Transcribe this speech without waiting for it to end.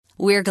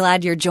We're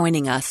glad you're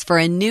joining us for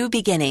A New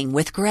Beginning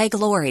with Greg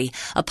Laurie,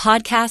 a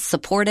podcast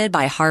supported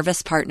by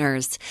Harvest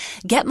Partners.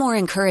 Get more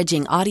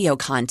encouraging audio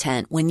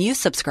content when you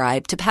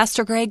subscribe to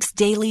Pastor Greg's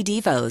Daily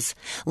Devos.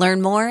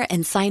 Learn more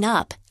and sign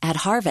up at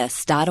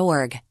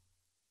harvest.org.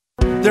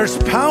 There's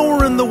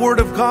power in the Word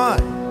of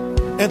God.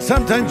 And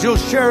sometimes you'll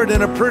share it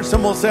and a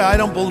person will say, I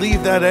don't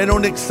believe that, I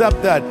don't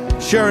accept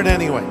that. Share it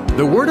anyway.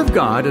 The Word of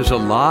God is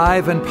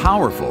alive and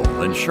powerful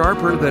and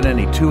sharper than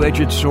any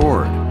two-edged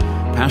sword.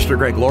 Pastor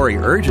Greg Laurie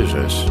urges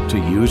us to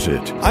use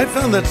it. I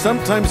found that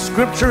sometimes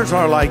scriptures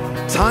are like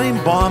time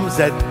bombs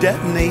that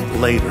detonate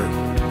later.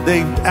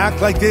 They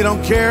act like they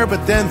don't care,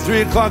 but then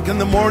 3 o'clock in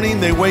the morning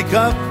they wake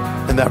up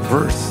and that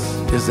verse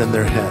is in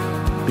their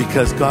head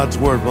because God's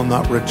Word will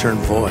not return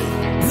void.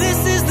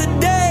 This is the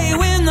day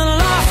when the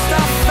lost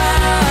are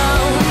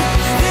found.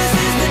 This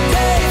is the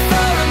day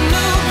for a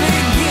new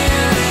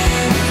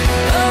beginning.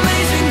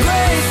 Amazing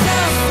grace,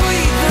 how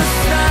sweet the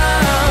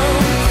sound.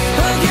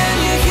 Again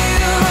you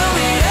hear all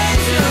the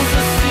angels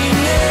are singing.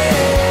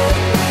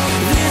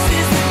 This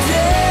is the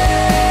day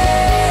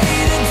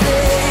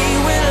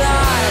when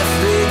life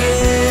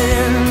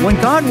begins. When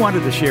God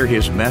wanted to share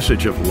His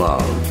message of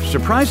love,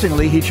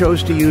 surprisingly, He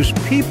chose to use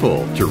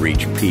people to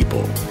reach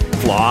people.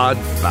 Flawed,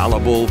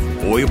 fallible,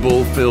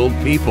 foible-filled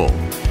people.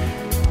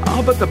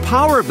 But the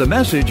power of the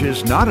message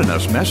is not in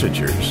us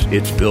messengers.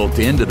 It's built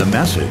into the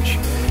message.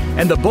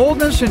 And the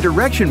boldness and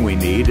direction we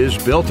need is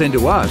built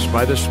into us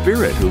by the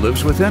Spirit who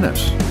lives within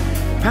us.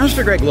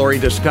 Pastor Greg Laurie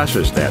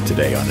discusses that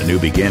today on A New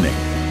Beginning,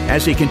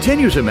 as he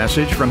continues a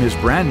message from his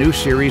brand new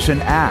series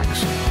in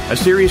Acts, a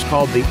series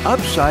called The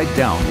Upside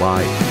Down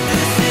Life.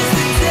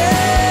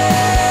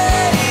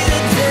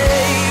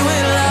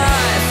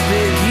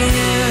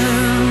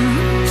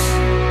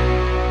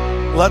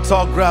 Let's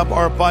all grab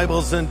our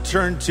Bibles and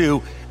turn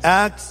to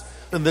Acts.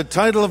 And the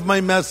title of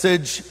my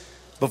message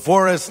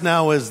before us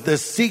now is The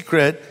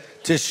Secret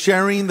to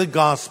Sharing the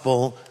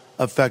Gospel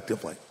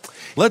Effectively.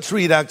 Let's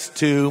read Acts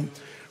 2,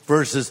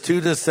 verses 2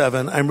 to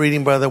 7. I'm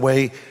reading, by the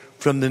way,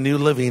 from the New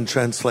Living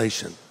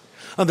Translation.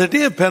 On the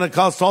day of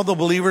Pentecost, all the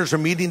believers are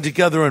meeting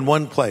together in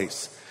one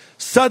place.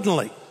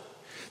 Suddenly,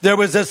 there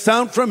was a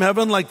sound from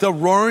heaven like the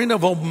roaring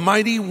of a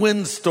mighty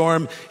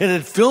windstorm, and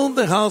it filled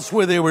the house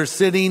where they were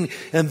sitting.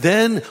 And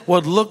then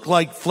what looked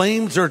like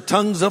flames or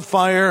tongues of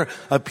fire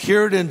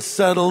appeared and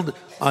settled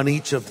on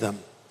each of them.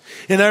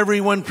 And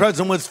everyone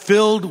present was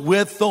filled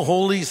with the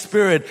Holy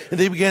Spirit, and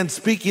they began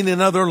speaking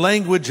in other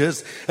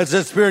languages as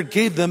the Spirit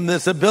gave them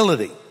this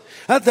ability.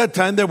 At that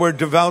time, there were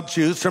devout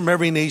Jews from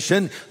every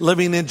nation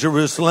living in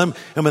Jerusalem,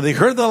 and when they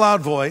heard the loud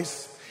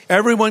voice,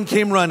 everyone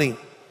came running.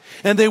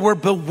 And they were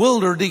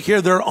bewildered to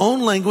hear their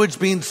own language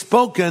being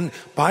spoken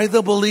by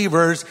the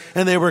believers.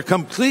 And they were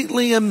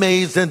completely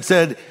amazed and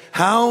said,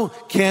 how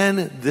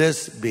can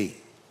this be?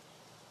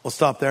 We'll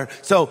stop there.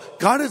 So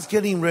God is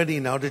getting ready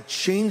now to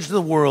change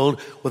the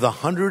world with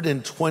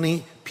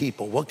 120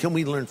 people. What can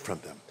we learn from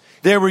them?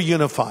 They were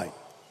unified.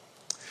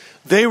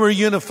 They were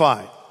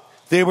unified.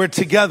 They were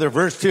together.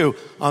 Verse 2,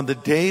 on the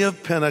day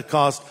of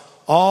Pentecost,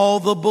 all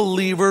the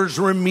believers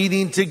were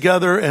meeting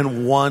together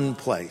in one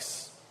place.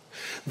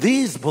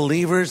 These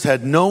believers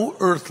had no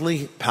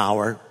earthly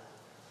power.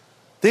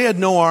 They had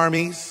no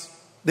armies.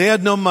 They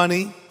had no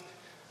money.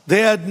 They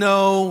had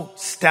no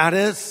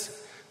status.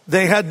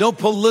 They had no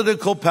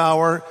political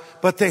power,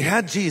 but they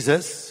had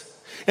Jesus,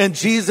 and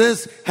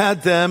Jesus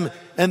had them,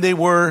 and they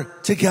were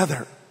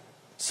together.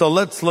 So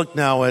let's look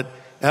now at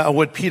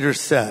what Peter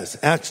says.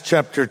 Acts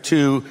chapter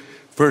 2,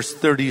 verse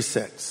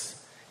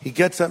 36. He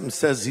gets up and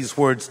says these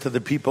words to the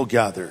people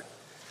gathered.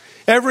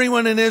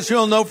 Everyone in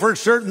Israel know for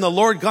certain the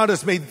Lord God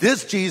has made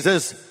this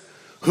Jesus,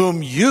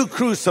 whom you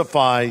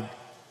crucified,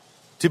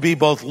 to be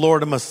both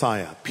Lord and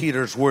Messiah.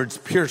 Peter's words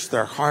pierced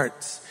their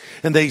hearts.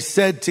 And they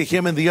said to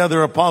him and the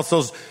other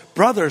apostles,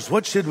 brothers,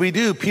 what should we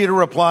do? Peter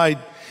replied,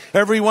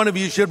 every one of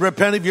you should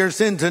repent of your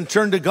sins and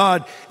turn to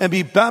God and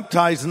be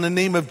baptized in the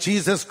name of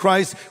Jesus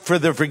Christ for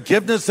the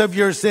forgiveness of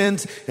your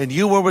sins, and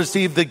you will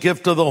receive the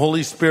gift of the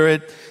Holy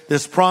Spirit.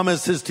 This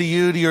promise is to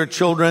you, to your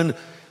children,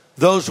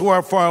 those who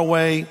are far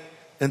away,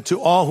 and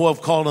to all who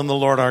have called on the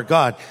Lord our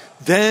God.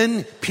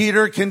 Then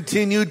Peter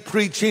continued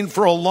preaching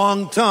for a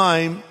long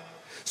time,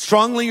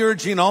 strongly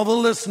urging all the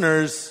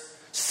listeners,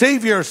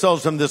 save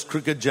yourselves from this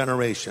crooked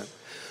generation.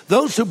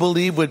 Those who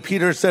believed what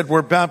Peter said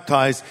were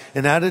baptized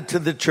and added to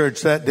the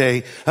church that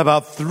day,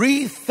 about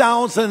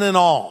 3,000 in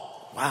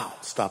all. Wow,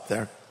 stop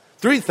there.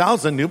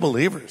 3,000 new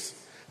believers.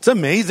 It's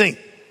amazing.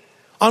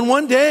 On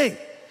one day,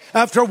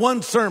 after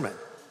one sermon.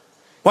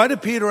 Why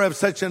did Peter have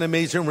such an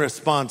amazing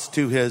response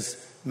to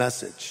his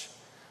message?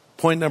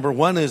 Point number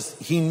one is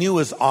he knew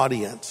his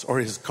audience or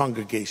his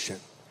congregation.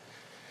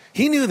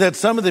 He knew that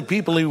some of the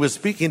people he was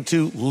speaking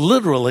to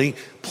literally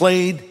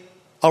played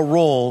a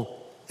role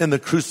in the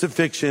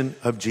crucifixion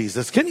of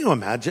Jesus. Can you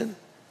imagine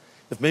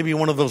if maybe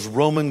one of those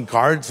Roman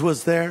guards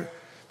was there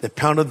that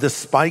pounded the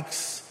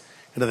spikes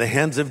into the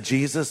hands of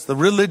Jesus? The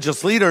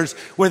religious leaders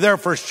were there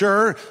for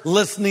sure,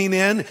 listening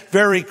in,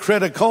 very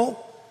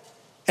critical.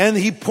 And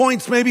he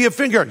points maybe a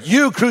finger.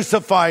 You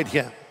crucified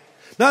him.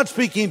 Not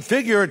speaking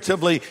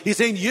figuratively. He's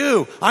saying,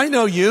 you, I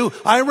know you.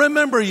 I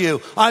remember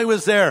you. I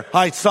was there.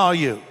 I saw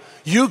you.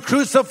 You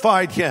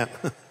crucified him.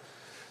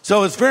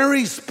 So it's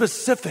very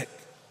specific.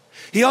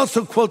 He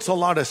also quotes a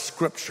lot of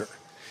scripture.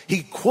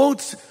 He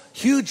quotes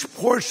huge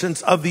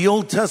portions of the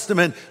Old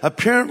Testament,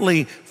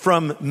 apparently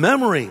from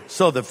memory.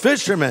 So the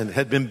fisherman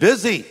had been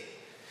busy.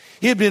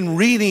 He had been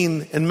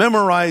reading and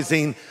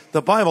memorizing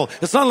the Bible.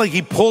 It's not like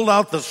he pulled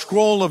out the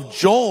scroll of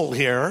Joel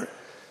here.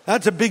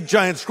 That's a big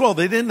giant scroll.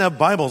 They didn't have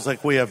Bibles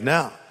like we have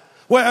now.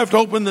 Well, I have to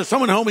open this.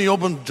 Someone help me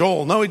open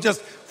Joel. No, he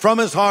just, from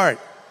his heart,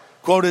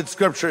 quoted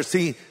scripture.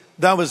 See,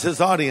 that was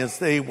his audience.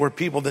 They were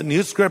people that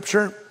knew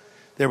scripture.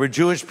 They were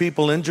Jewish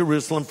people in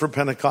Jerusalem for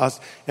Pentecost,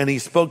 and he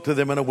spoke to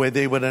them in a way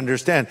they would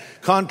understand.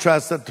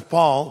 Contrast that to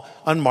Paul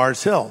on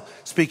Mars Hill,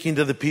 speaking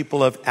to the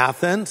people of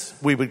Athens.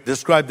 We would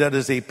describe that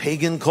as a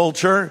pagan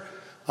culture.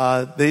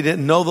 They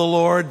didn't know the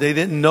Lord. They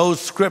didn't know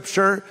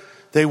scripture.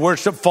 They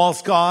worshiped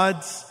false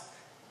gods.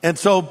 And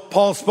so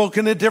Paul spoke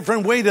in a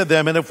different way to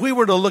them. And if we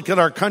were to look at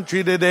our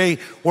country today,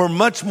 we're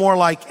much more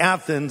like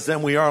Athens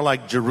than we are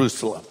like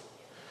Jerusalem.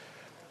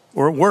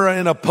 We're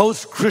in a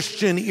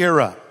post-Christian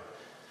era.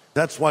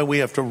 That's why we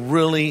have to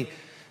really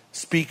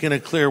speak in a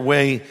clear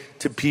way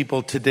to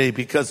people today,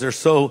 because they're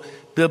so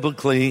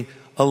biblically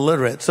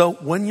illiterate. So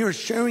when you're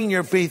sharing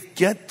your faith,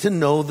 get to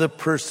know the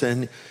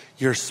person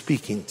you're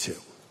speaking to.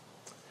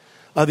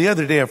 The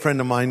other day, a friend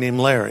of mine named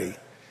Larry,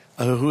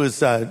 who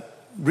has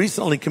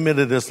recently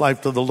committed his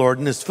life to the Lord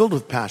and is filled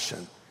with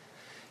passion.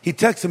 He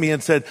texted me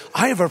and said,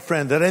 I have a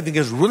friend that I think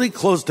is really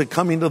close to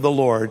coming to the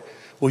Lord.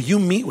 Will you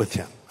meet with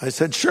him? I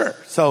said, sure.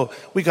 So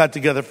we got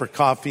together for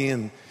coffee,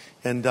 and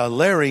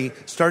Larry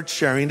starts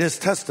sharing his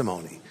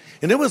testimony.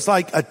 And it was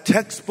like a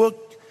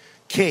textbook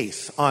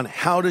case on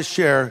how to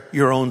share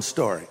your own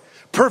story.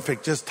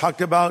 Perfect. Just talked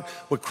about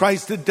what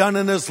Christ had done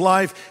in his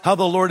life, how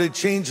the Lord had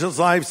changed his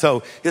life.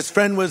 So his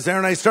friend was there,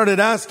 and I started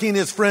asking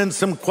his friend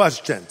some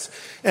questions.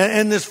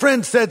 And this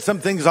friend said some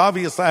things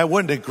obviously I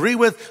wouldn't agree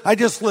with. I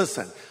just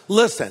listened.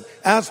 Listen,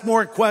 ask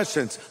more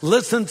questions,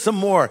 listen some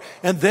more.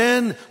 And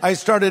then I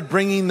started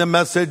bringing the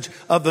message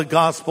of the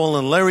gospel,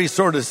 and Larry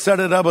sort of set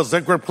it up. It was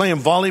like we're playing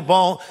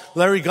volleyball.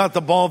 Larry got the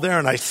ball there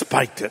and I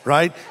spiked it,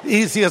 right?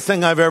 Easiest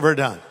thing I've ever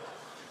done.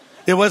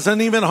 It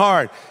wasn't even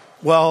hard.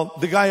 Well,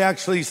 the guy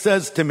actually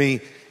says to me,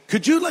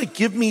 could you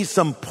give me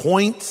some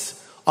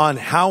points on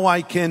how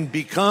I can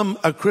become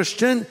a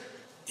Christian?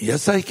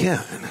 Yes, I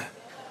can.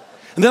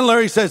 And then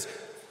Larry says,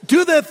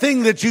 do that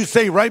thing that you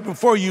say right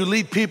before you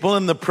lead people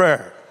in the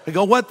prayer. I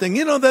go, what thing?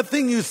 You know, that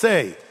thing you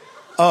say.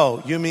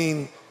 Oh, you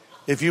mean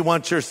if you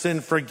want your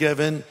sin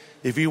forgiven,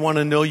 if you want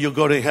to know you'll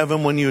go to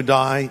heaven when you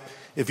die,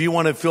 if you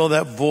want to fill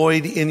that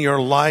void in your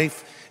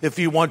life, if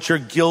you want your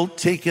guilt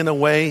taken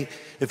away,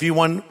 if you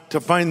want to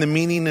find the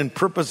meaning and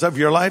purpose of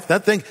your life,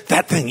 that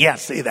thing,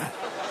 yes, say that.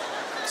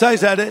 So I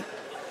said it.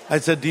 I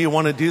said, do you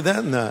want to do that?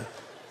 And the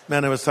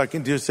man I was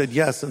talking to said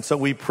yes. And so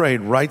we prayed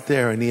right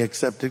there, and he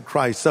accepted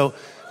Christ.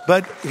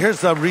 But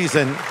here's the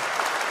reason.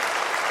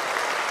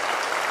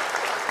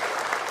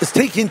 It's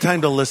taking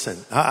time to listen.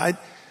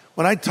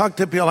 When I talk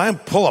to people, I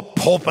don't pull a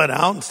pulpit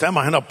out and stand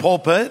behind a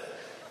pulpit.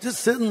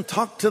 Just sit and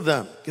talk to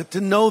them. Get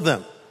to know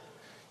them.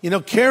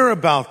 Care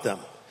about them.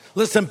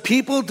 Listen,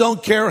 people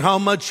don't care how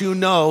much you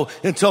know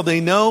until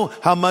they know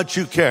how much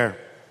you care.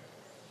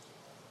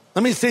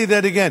 Let me say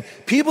that again.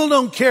 People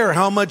don't care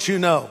how much you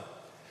know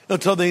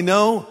until they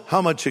know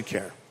how much you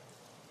care.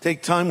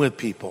 Take time with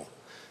people.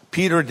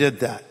 Peter did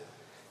that.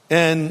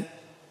 And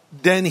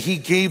then he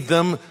gave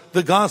them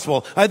the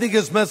gospel. I think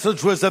his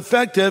message was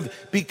effective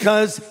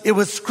because it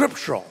was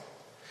scriptural.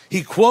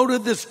 He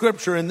quoted the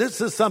scripture, and this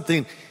is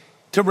something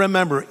to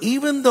remember.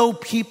 Even though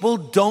people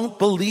don't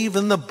believe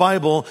in the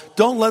Bible,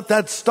 don't let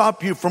that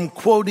stop you from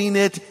quoting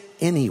it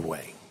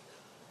anyway.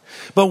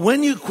 But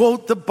when you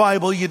quote the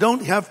Bible, you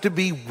don't have to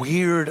be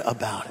weird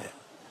about it.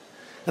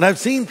 And I've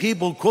seen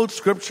people quote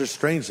scripture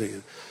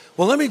strangely.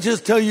 Well, let me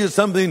just tell you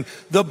something.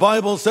 The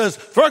Bible says,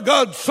 for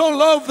God so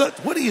loved that.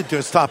 What do you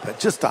do? Stop it.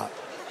 Just stop.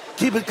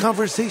 Keep it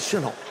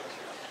conversational.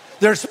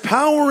 There's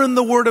power in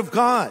the Word of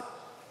God.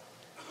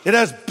 It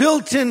has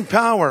built-in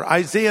power.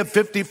 Isaiah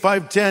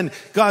 55:10,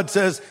 God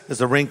says, as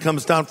the rain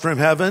comes down from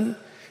heaven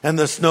and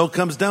the snow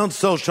comes down,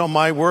 so shall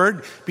my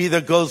word be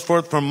that goes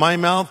forth from my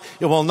mouth.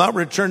 It will not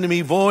return to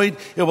me void.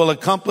 It will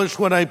accomplish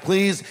what I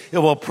please. It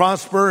will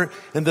prosper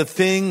in the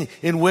thing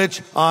in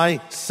which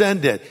I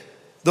send it.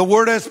 The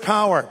word has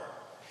power.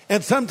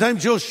 And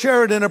sometimes you'll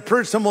share it and a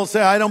person will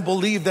say, I don't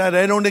believe that.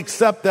 I don't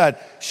accept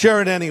that. Share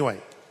it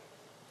anyway.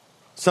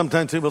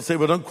 Sometimes people say,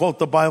 well, don't quote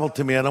the Bible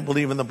to me. I don't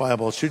believe in the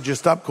Bible. Should you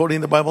stop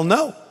quoting the Bible?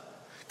 No,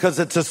 because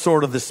it's a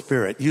sword of the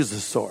Spirit. Use the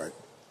sword.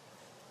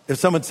 If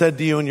someone said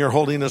to you and you're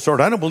holding a sword,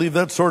 I don't believe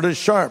that sword is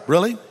sharp.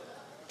 Really?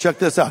 Check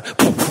this out.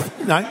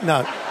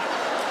 No.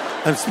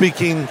 I'm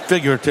speaking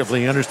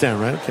figuratively. You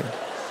understand, right? Okay.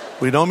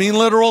 We don't mean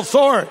literal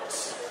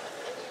swords.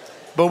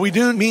 But we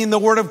do mean the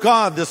Word of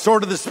God, the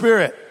sword of the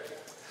Spirit.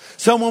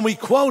 So when we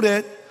quote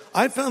it,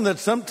 I found that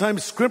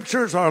sometimes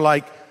scriptures are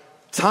like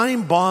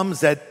time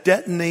bombs that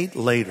detonate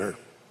later.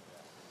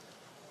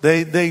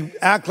 They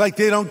act like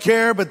they don't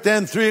care, but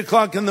then 3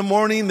 o'clock in the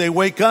morning, they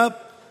wake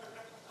up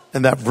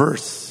and that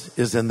verse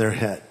is in their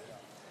head.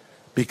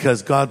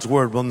 Because God's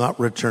word will not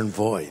return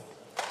void.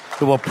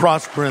 It will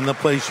prosper in the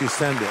place you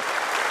send it.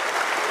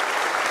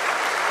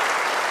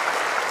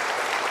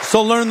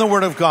 So learn the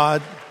word of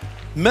God.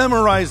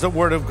 Memorize the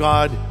word of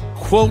God.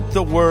 Quote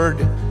the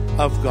word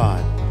of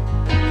God.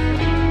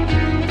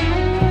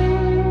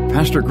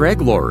 Pastor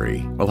Greg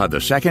Laurie will have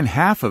the second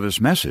half of his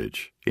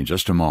message in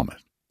just a moment.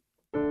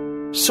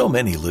 So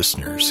many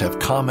listeners have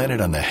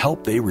commented on the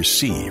help they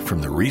receive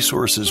from the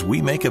resources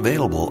we make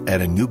available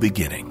at A New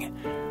Beginning.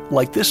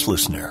 Like this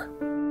listener.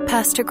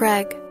 Pastor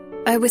Greg,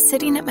 I was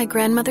sitting at my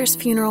grandmother's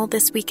funeral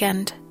this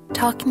weekend,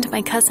 talking to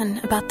my cousin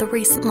about the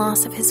recent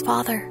loss of his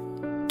father.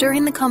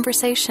 During the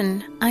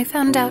conversation, I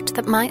found out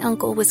that my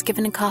uncle was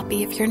given a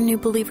copy of your New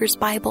Believer's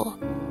Bible.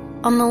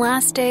 On the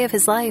last day of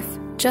his life,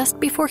 just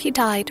before he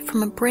died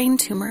from a brain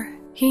tumor,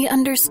 he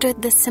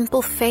understood the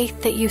simple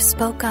faith that you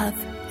spoke of,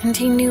 and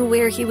he knew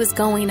where he was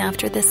going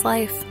after this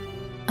life.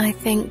 I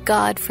thank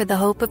God for the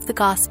hope of the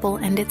gospel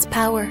and its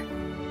power.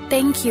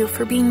 Thank you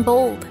for being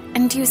bold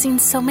and using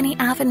so many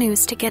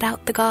avenues to get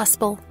out the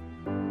gospel.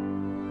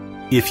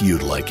 If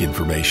you'd like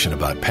information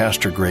about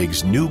Pastor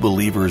Greg's New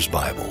Believer's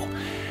Bible,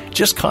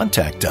 just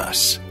contact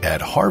us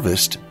at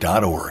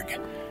harvest.org.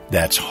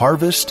 That's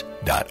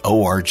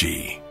harvest.org.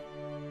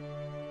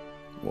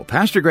 Well,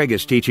 Pastor Greg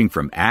is teaching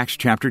from Acts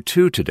chapter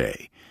 2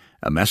 today,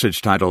 a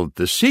message titled,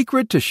 The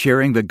Secret to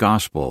Sharing the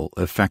Gospel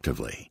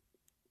Effectively.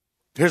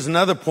 Here's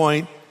another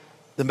point.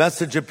 The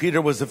message of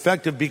Peter was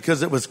effective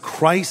because it was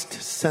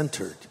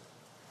Christ-centered.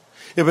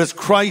 It was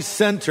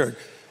Christ-centered.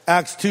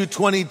 Acts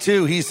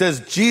 2:22, he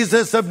says,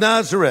 Jesus of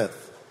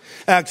Nazareth.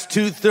 Acts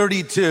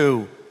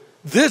 2:32,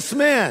 this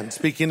man,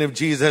 speaking of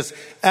Jesus.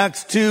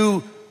 Acts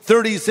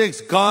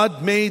 2:36,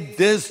 God made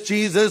this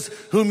Jesus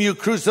whom you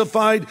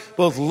crucified,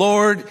 both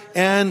Lord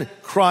and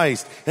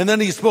Christ. And then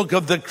he spoke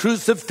of the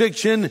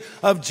crucifixion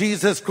of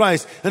Jesus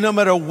Christ. And no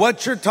matter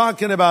what you're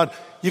talking about,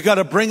 you got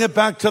to bring it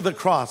back to the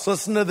cross.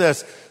 Listen to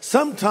this.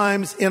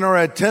 Sometimes in our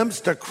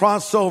attempts to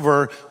cross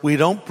over, we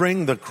don't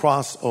bring the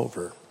cross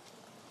over.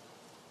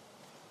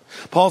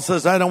 Paul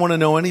says, I don't want to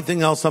know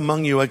anything else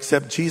among you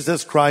except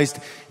Jesus Christ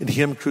and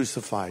him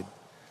crucified.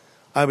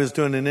 I was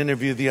doing an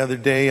interview the other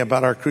day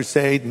about our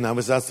crusade, and I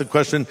was asked the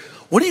question,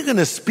 what are you going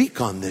to speak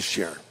on this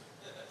year?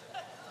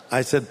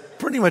 I said,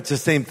 pretty much the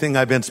same thing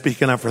I've been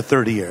speaking on for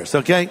 30 years,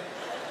 okay?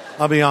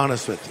 I'll be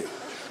honest with you.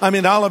 I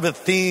mean, I'll have a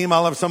theme,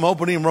 I'll have some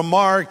opening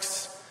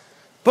remarks,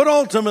 but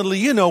ultimately,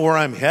 you know where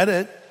I'm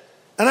headed.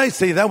 And I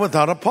say that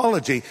without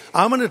apology.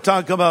 I'm going to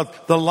talk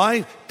about the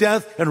life,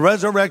 death, and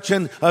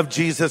resurrection of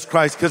Jesus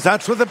Christ, because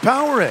that's where the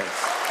power is.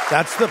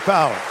 That's the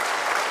power.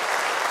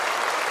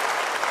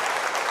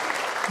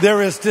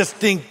 There is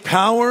distinct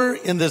power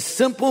in the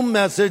simple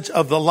message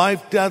of the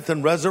life, death,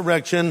 and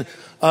resurrection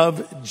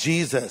of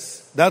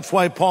Jesus. That's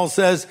why Paul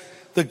says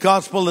the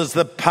gospel is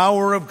the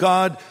power of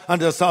God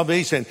unto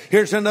salvation.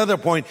 Here's another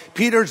point.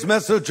 Peter's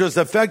message was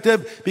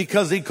effective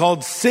because he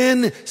called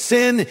sin,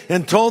 sin,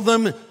 and told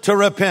them to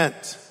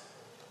repent.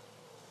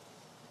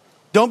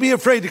 Don't be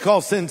afraid to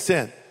call sin,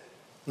 sin.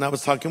 And I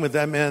was talking with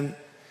that man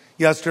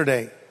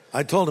yesterday.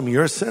 I told him,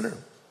 you're a sinner.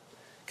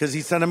 Because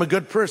he said, I'm a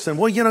good person.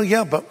 Well,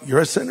 yeah, but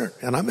you're a sinner,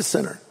 and I'm a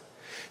sinner.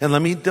 And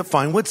let me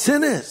define what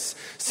sin is.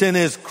 Sin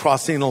is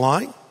crossing a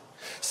line.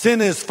 Sin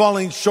is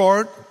falling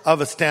short of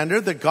a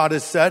standard that God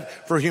has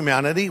set for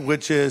humanity,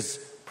 which is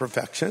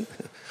perfection.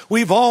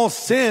 We've all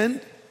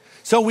sinned.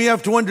 So we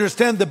have to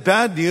understand the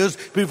bad news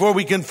before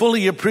we can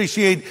fully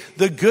appreciate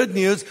the good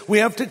news. We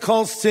have to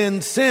call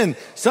sin, sin.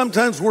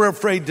 Sometimes we're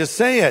afraid to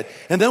say it.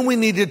 And then we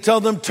need to tell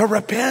them to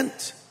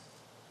repent.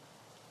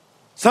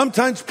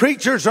 Sometimes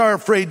preachers are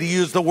afraid to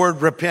use the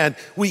word repent.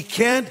 We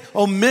can't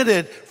omit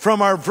it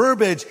from our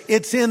verbiage.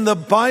 It's in the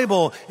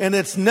Bible, and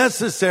it's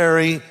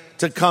necessary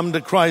to come to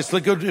Christ.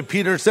 Look at what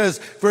Peter says,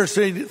 verse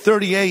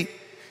 38.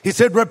 He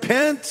said,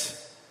 repent.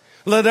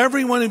 Let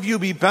every one of you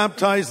be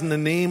baptized in the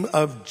name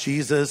of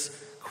Jesus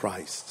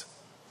Christ.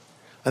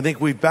 I think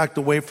we've backed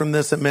away from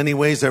this in many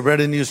ways. I read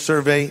a new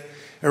survey.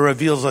 It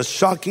reveals a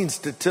shocking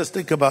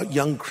statistic about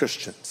young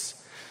Christians.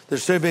 The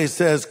survey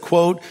says,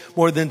 quote,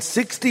 more than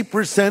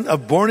 60%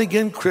 of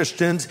born-again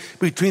Christians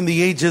between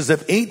the ages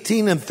of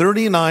 18 and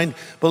 39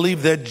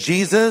 believe that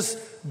Jesus,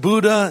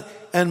 Buddha,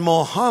 and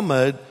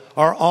Muhammad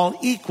are all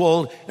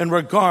equal in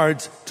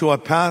regards to a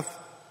path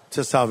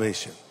to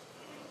salvation.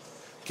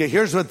 Okay,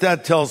 here's what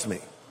that tells me.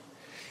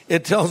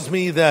 It tells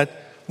me that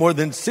more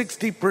than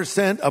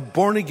 60% of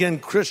born-again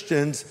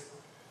Christians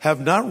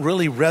have not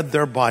really read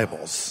their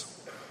Bibles.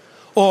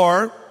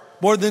 Or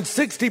more than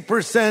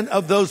 60%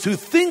 of those who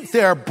think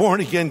they're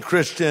born-again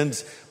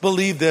Christians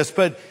believe this.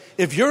 But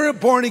if you're a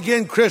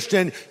born-again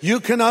Christian,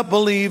 you cannot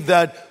believe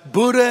that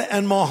Buddha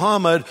and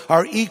Muhammad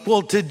are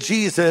equal to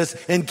Jesus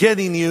in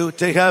getting you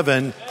to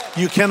heaven.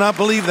 You cannot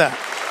believe that.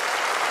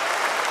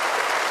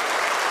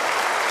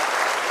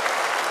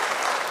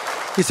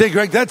 You say,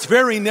 Greg, that's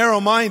very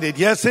narrow-minded.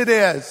 Yes, it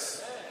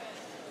is.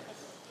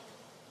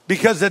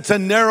 Because it's a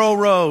narrow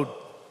road.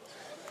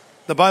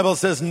 The Bible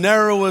says,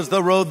 narrow is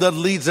the road that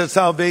leads to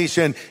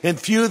salvation, and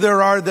few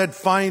there are that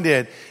find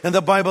it. And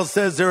the Bible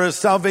says there is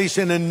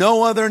salvation in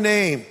no other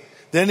name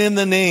than in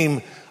the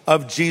name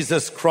of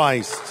Jesus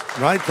Christ.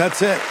 Right?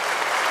 That's it.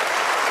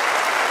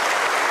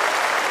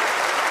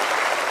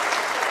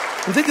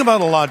 And think about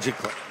it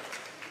logically.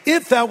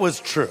 If that was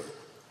true,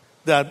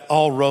 that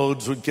all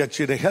roads would get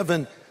you to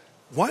heaven,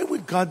 why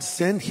would God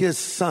send his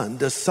son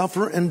to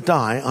suffer and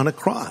die on a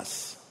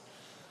cross?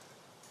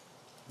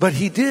 But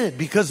he did,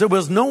 because there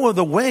was no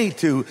other way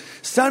to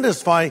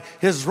satisfy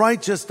his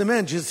righteous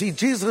demands. You see,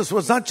 Jesus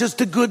was not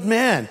just a good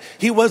man.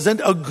 He wasn't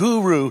a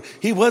guru.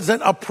 He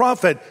wasn't a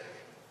prophet.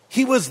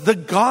 He was the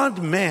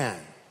God-man.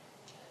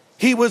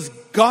 He was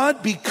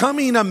God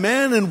becoming a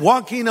man and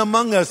walking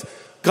among us.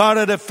 God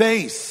had a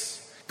face.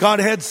 God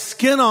had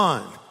skin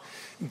on.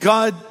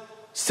 God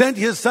sent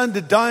his son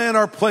to die in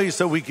our place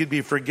so we could be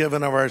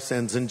forgiven of our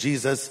sins. And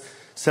Jesus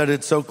said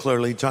it so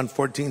clearly, John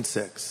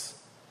 14:6.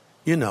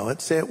 You know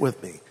it. Say it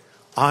with me.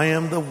 I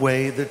am the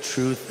way, the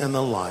truth, and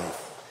the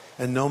life,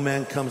 and no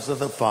man comes to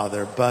the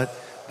Father but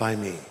by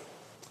me.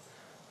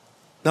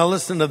 Now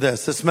listen to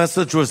this. This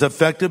message was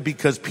effective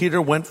because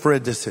Peter went for a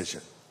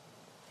decision.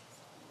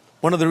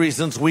 One of the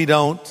reasons we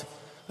don't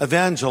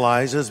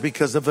evangelize is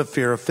because of a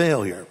fear of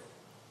failure.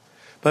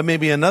 But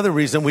maybe another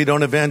reason we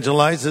don't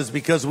evangelize is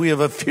because we have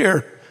a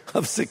fear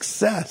of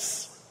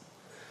success.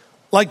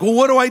 Like, well,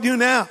 what do I do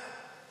now?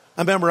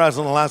 I remember I was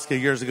in Alaska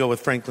years ago with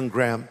Franklin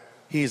Graham.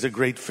 He's a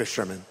great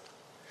fisherman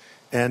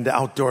and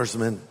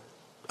outdoorsman.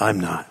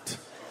 I'm not.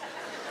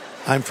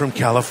 I'm from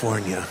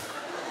California.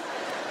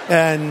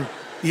 And,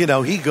 you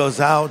know, he goes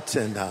out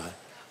and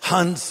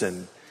hunts,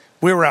 and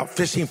we were out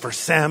fishing for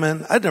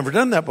salmon. I'd never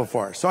done that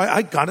before. So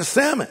I got a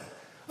salmon.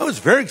 I was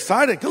very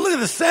excited. Look at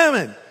the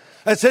salmon.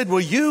 I said, will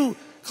you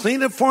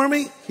clean it for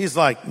me? He's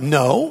like,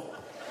 no.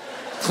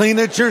 Clean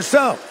it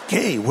yourself.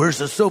 Okay, where's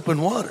the soap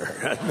and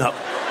water?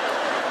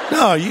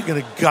 No, you're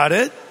going to gut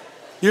it.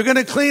 You're going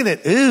to clean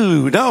it.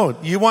 Ooh, no.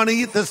 You want to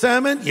eat the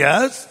salmon?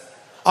 Yes.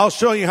 I'll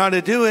show you how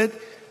to do it.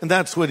 And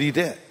that's what he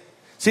did.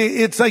 See,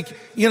 it's like,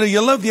 you know,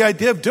 you love the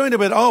idea of doing it,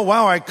 but oh,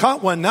 wow, I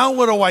caught one. Now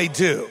what do I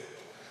do?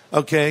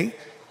 Okay.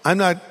 I'm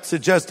not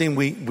suggesting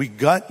we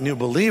gut new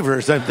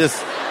believers.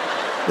 This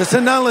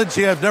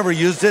analogy, I've never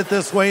used it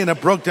this way, and it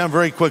broke down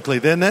very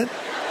quickly, didn't it?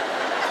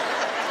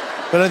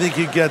 But I think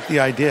you get the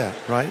idea,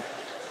 right?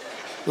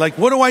 Like,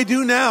 what do I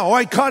do now? Oh,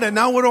 I caught it.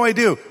 Now what do I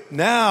do?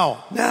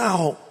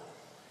 Now.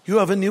 You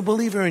have a new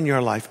believer in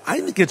your life. I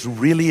think it's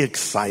really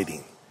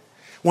exciting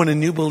when a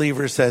new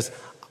believer says,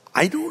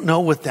 I don't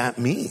know what that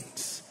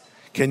means.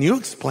 Can you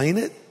explain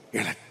it?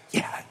 You're like,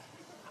 yeah,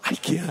 I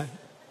can.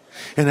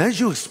 And as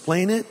you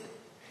explain it,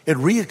 it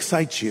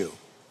re-excites you.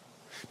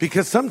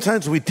 Because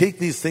sometimes we take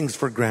these things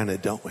for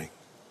granted, don't we?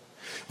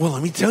 Well,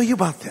 let me tell you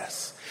about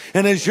this.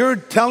 And as you're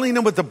telling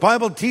them what the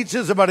Bible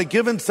teaches about a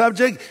given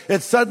subject,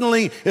 it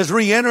suddenly is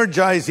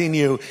re-energizing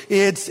you.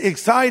 It's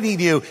exciting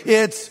you.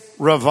 It's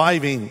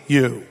reviving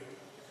you.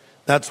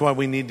 That's why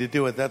we need to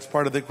do it. That's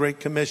part of the Great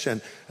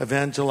Commission,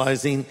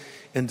 evangelizing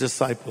and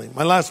discipling.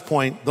 My last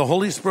point, the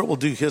Holy Spirit will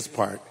do his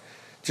part.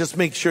 Just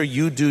make sure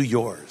you do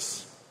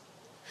yours.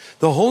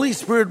 The Holy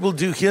Spirit will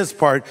do his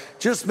part.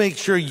 Just make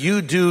sure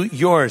you do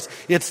yours.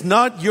 It's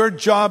not your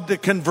job to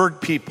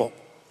convert people.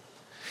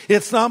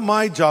 It's not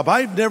my job.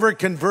 I've never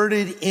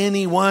converted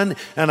anyone,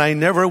 and I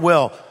never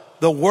will.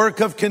 The work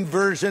of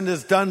conversion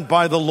is done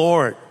by the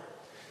Lord.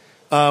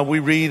 We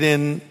read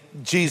in,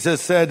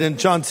 Jesus said in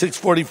John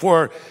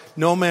 6:44,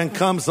 no man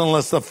comes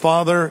unless the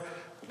Father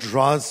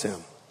draws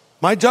him.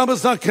 My job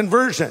is not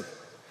conversion.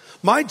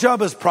 My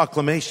job is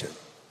proclamation.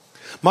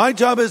 My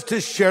job is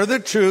to share the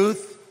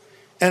truth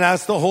and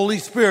ask the Holy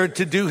Spirit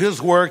to do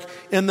his work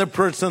in the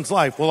person's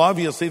life. Well,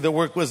 obviously the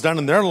work was done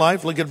in their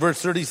life. Look at verse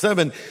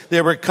 37.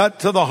 They were cut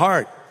to the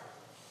heart.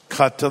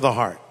 Cut to the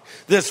heart.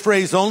 This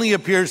phrase only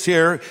appears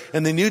here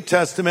in the New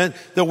Testament.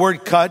 The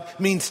word cut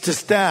means to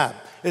stab.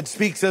 It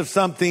speaks of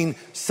something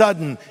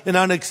sudden and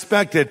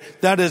unexpected.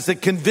 That is the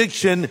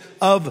conviction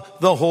of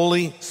the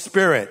Holy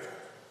Spirit.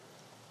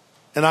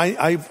 And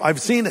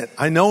I've seen it.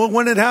 I know it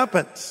when it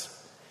happens.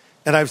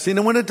 And I've seen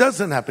it when it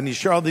doesn't happen. You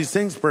share all these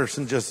things,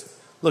 person just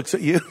looks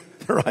at you.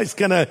 Their eyes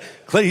kind of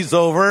glaze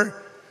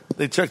over.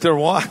 They check their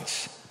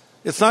watch.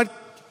 It's not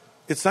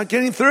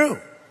getting through.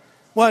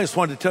 Well, I just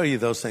wanted to tell you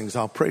those things.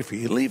 I'll pray for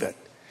you. Leave it.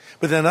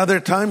 But then other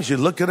times you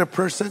look at a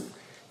person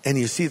and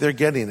you see they're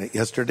getting it.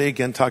 Yesterday,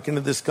 again, talking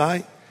to this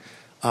guy,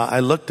 I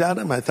looked at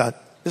him. I thought,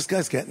 this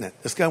guy's getting it.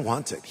 This guy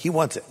wants it. He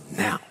wants it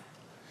now.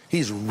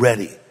 He's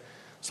ready.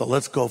 So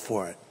let's go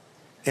for it.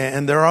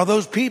 And there are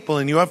those people,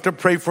 and you have to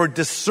pray for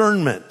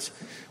discernment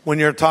when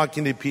you're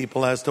talking to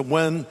people as to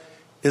when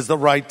is the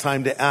right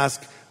time to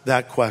ask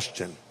that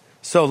question.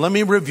 So let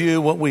me review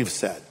what we've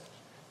said.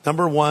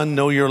 Number one,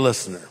 know your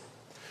listener.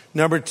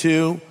 Number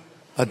two,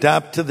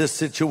 adapt to this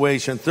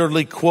situation.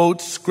 Thirdly,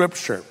 quote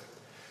scripture.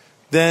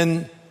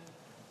 Then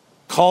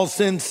call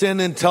sin,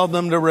 and tell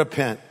them to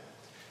repent.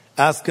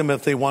 Ask them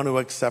if they want to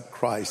accept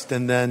Christ.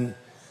 And then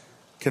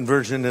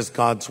conversion is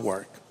God's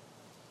work.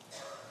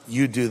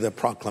 You do the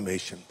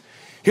proclamation.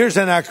 Here's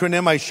an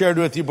acronym I shared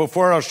with you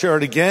before. I'll share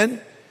it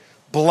again.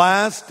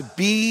 BLAST,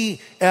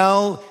 B-L-A-S-T,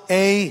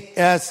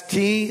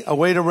 a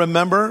way to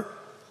remember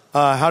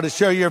how to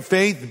share your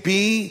faith.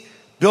 B,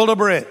 build a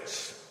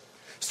bridge.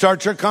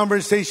 Start your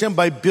conversation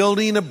by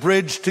building a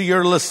bridge to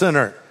your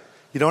listener.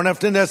 You don't have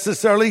to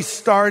necessarily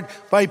start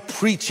by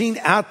preaching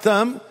at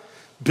them.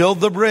 Build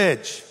the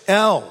bridge.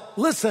 L,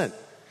 listen.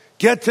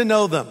 Get to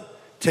know them.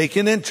 Take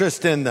an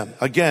interest in them.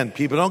 Again,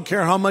 people don't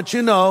care how much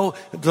you know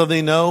until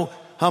they know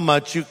how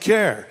much you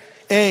care.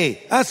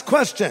 A, ask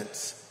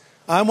questions.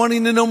 I'm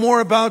wanting to know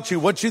more about you.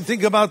 What you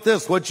think about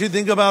this? What you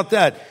think about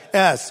that?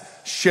 S,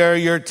 share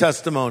your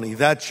testimony.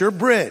 That's your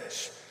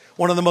bridge.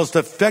 One of the most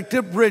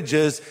effective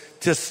bridges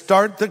to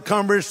start the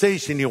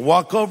conversation. You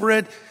walk over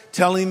it,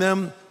 telling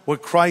them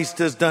what Christ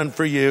has done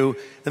for you.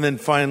 And then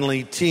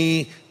finally,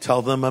 T,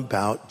 tell them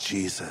about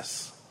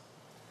Jesus.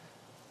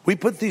 We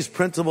put these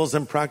principles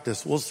in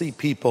practice. We'll see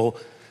people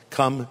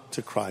come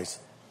to Christ.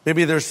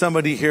 Maybe there's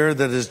somebody here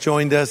that has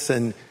joined us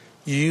and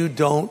you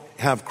don't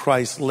have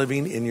Christ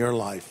living in your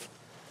life.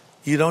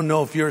 You don't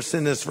know if your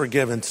sin is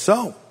forgiven.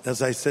 So,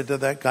 as I said to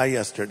that guy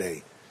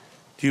yesterday,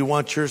 do you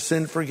want your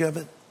sin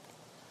forgiven?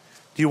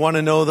 Do you want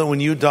to know that when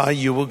you die,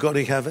 you will go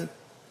to heaven?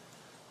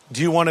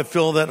 Do you want to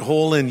fill that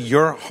hole in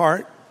your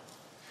heart?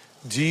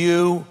 Do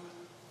you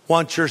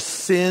want your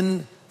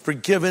sin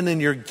forgiven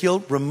and your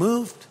guilt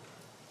removed?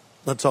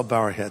 Let's all bow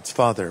our heads.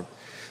 Father,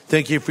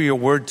 thank you for your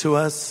word to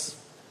us.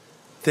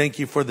 Thank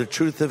you for the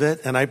truth of it.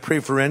 And I pray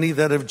for any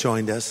that have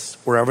joined us,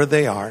 wherever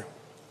they are.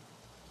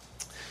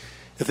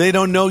 If they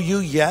don't know you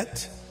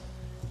yet,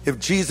 if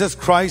Jesus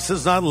Christ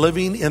is not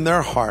living in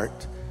their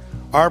heart,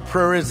 our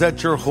prayer is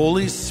that your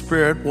Holy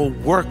Spirit will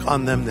work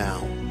on them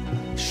now.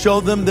 Show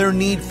them their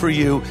need for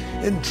you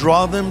and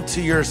draw them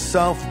to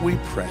yourself, we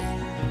pray.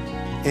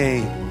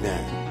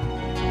 Amen.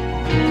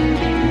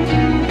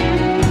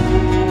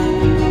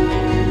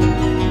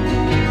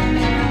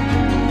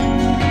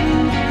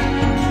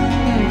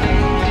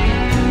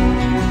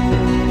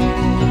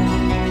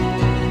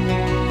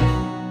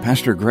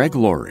 Pastor Greg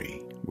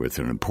Laurie with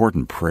an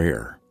important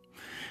prayer.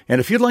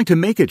 And if you'd like to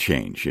make a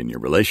change in your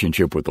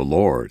relationship with the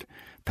Lord,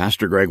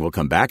 Pastor Greg will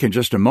come back in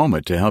just a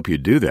moment to help you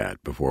do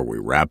that before we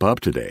wrap up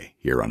today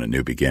here on A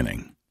New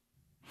Beginning.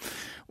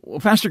 Well,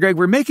 Pastor Greg,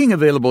 we're making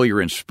available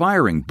your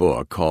inspiring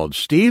book called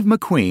Steve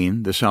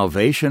McQueen, The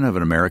Salvation of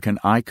an American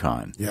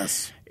Icon.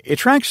 Yes. It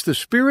tracks the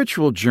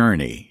spiritual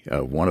journey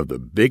of one of the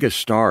biggest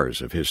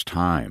stars of his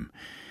time.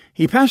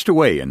 He passed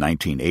away in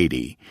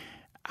 1980.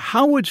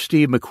 How would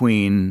Steve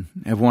McQueen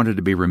have wanted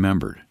to be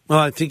remembered? Well,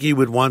 I think he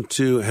would want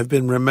to have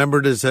been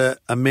remembered as a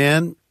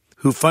man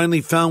who finally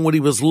found what he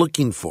was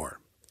looking for.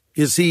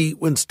 You see,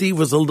 when Steve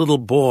was a little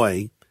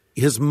boy,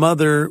 his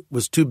mother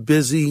was too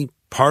busy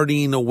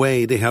partying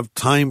away to have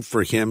time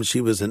for him.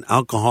 She was an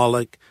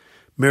alcoholic,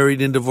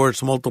 married and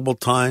divorced multiple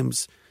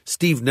times.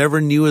 Steve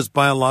never knew his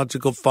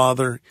biological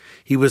father.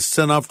 He was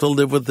sent off to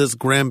live with his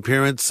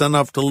grandparents, sent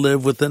off to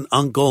live with an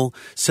uncle,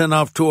 sent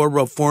off to a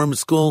reform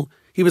school.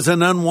 He was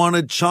an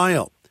unwanted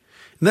child.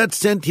 And that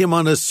sent him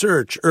on a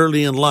search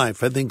early in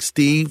life. I think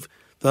Steve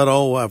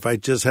thought, if I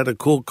just had a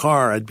cool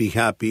car, I'd be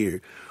happy.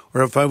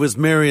 Or if I was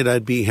married,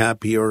 I'd be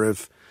happy. Or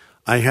if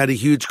I had a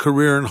huge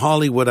career in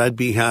Hollywood, I'd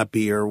be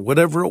happy. Or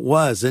whatever it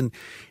was. And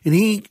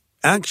he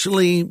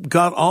actually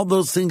got all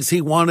those things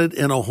he wanted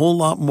and a whole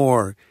lot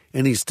more.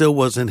 And he still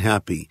wasn't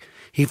happy.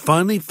 He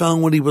finally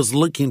found what he was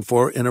looking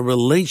for in a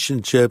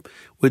relationship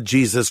with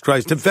Jesus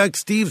Christ. In fact,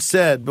 Steve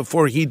said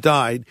before he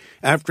died,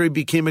 after he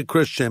became a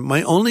Christian,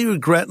 my only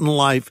regret in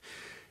life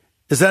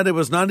is that I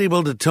was not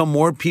able to tell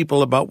more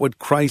people about what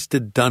Christ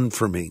had done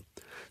for me.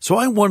 So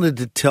I wanted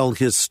to tell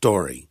his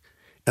story,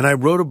 and I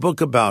wrote a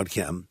book about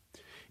him.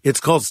 It's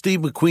called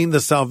Steve McQueen,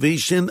 The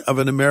Salvation of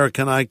an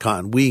American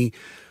Icon. We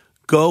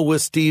go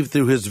with Steve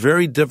through his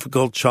very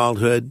difficult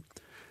childhood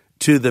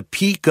to the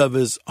peak of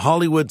his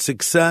Hollywood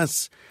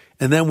success,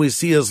 and then we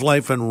see his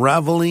life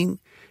unraveling,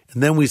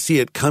 and then we see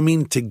it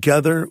coming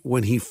together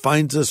when he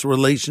finds this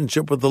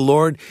relationship with the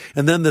Lord,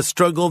 and then the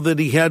struggle that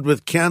he had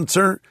with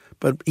cancer,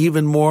 but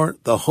even more,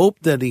 the hope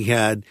that he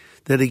had,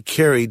 that he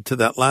carried to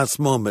that last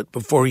moment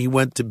before he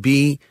went to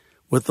be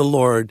with the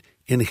Lord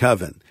in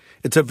heaven.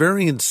 It's a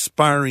very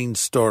inspiring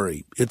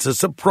story. It's a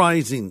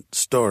surprising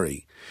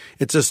story.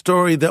 It's a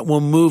story that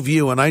will move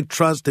you, and I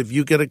trust if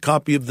you get a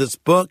copy of this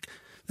book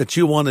that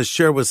you want to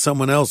share with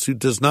someone else who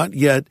does not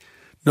yet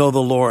know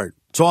the Lord.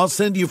 So I'll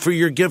send you for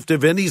your gift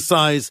of any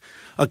size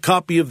a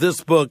copy of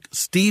this book,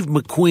 Steve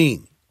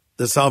McQueen,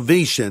 The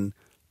Salvation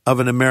of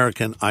an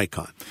American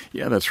Icon.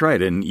 Yeah, that's right.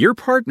 And your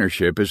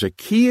partnership is a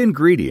key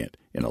ingredient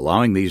in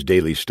allowing these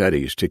daily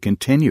studies to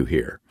continue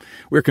here.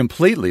 We're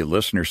completely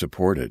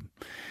listener-supported.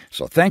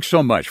 So thanks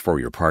so much for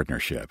your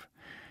partnership.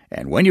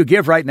 And when you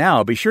give right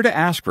now, be sure to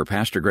ask for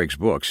Pastor Greg's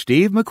book,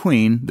 Steve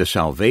McQueen, The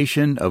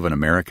Salvation of an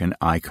American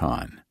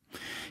Icon.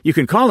 You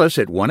can call us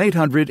at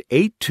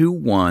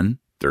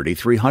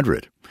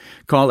 1-800-821-3300.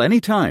 Call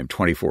anytime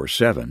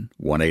 24/7,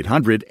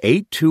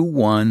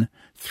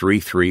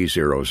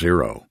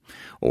 1-800-821-3300.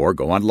 Or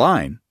go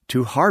online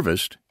to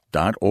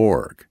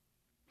harvest.org.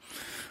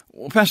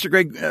 Well, Pastor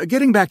Greg,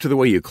 getting back to the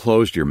way you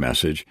closed your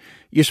message,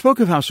 you spoke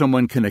of how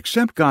someone can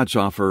accept God's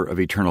offer of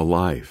eternal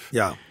life.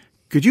 Yeah.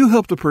 Could you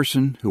help the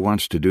person who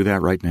wants to do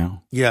that right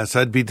now? Yes,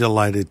 I'd be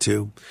delighted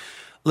to.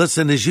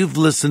 Listen, as you've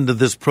listened to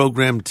this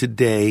program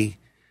today,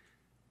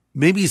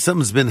 maybe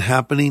something's been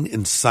happening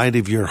inside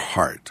of your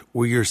heart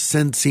where you're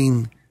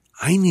sensing,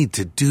 I need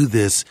to do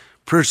this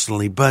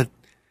personally, but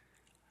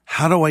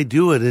how do I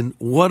do it? And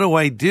what do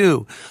I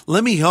do?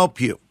 Let me help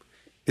you.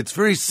 It's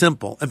very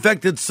simple. In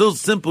fact, it's so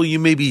simple you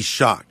may be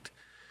shocked.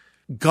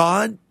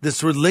 God,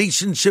 this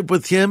relationship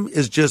with Him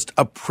is just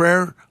a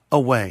prayer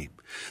away.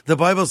 The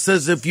Bible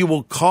says if you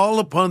will call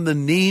upon the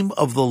name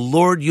of the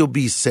Lord, you'll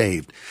be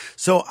saved.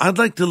 So I'd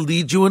like to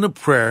lead you in a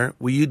prayer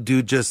where you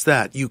do just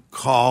that. You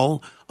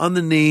call on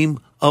the name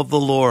of the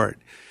Lord.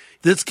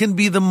 This can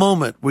be the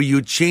moment where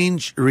you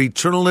change your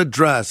eternal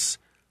address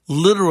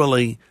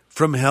literally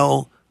from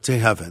hell to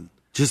heaven.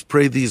 Just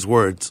pray these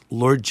words.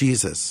 Lord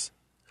Jesus,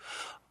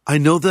 I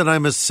know that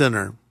I'm a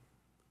sinner,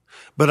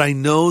 but I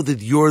know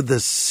that you're the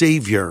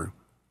Savior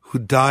who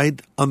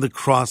died on the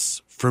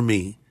cross for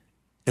me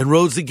and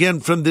rose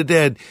again from the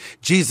dead.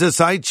 Jesus,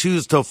 I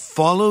choose to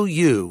follow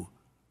you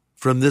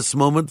from this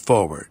moment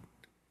forward.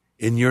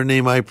 In your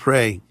name I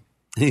pray.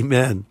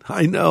 Amen.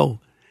 I know.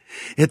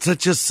 It's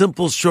such a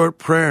simple, short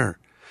prayer.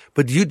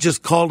 But you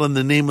just called on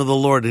the name of the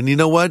Lord. And you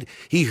know what?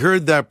 He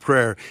heard that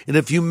prayer. And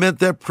if you meant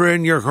that prayer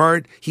in your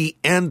heart, He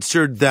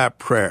answered that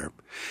prayer.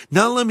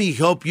 Now let me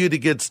help you to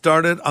get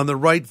started on the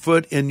right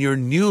foot in your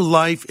new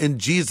life in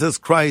Jesus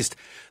Christ.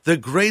 The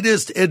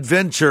greatest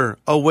adventure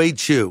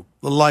awaits you,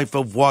 the life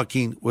of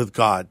walking with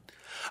God.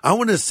 I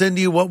want to send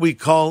you what we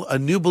call a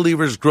New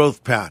Believer's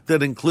Growth Pack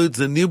that includes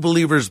the New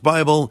Believer's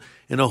Bible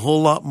and a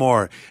whole lot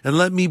more. And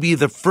let me be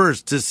the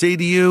first to say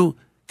to you,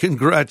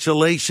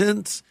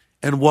 congratulations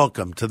and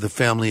welcome to the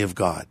family of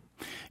God.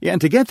 Yeah,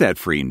 and to get that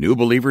free New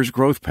Believer's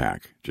Growth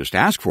Pack, just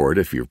ask for it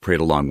if you've prayed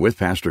along with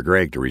Pastor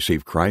Greg to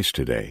receive Christ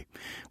today.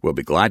 We'll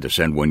be glad to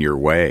send one your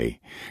way.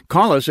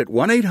 Call us at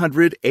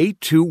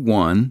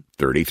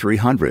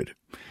 1-800-821-3300.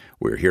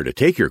 We're here to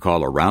take your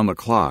call around the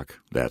clock.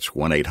 That's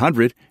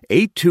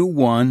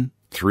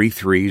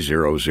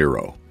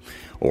 1-800-821-3300.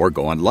 Or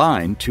go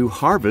online to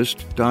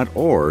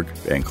harvest.org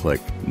and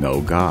click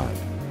Know God.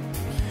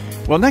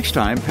 Well, next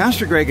time,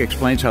 Pastor Greg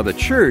explains how the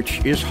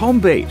church is home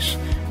base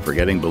for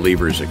getting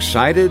believers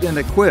excited and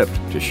equipped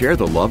to share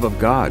the love of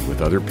God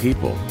with other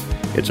people.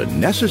 It's a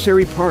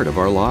necessary part of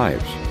our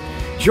lives.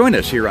 Join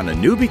us here on A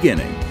New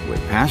Beginning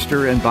with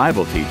pastor and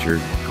Bible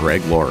teacher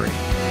Greg Laurie.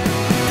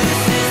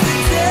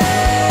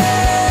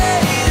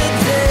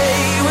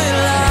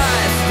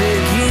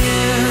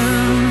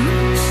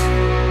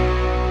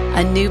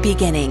 A New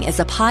Beginning is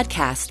a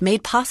podcast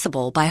made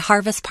possible by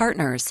Harvest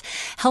Partners,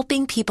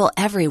 helping people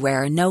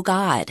everywhere know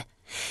God.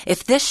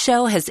 If this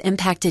show has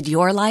impacted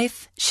your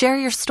life, share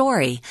your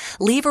story,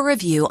 leave a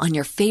review on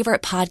your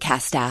favorite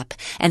podcast app,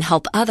 and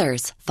help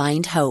others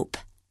find hope.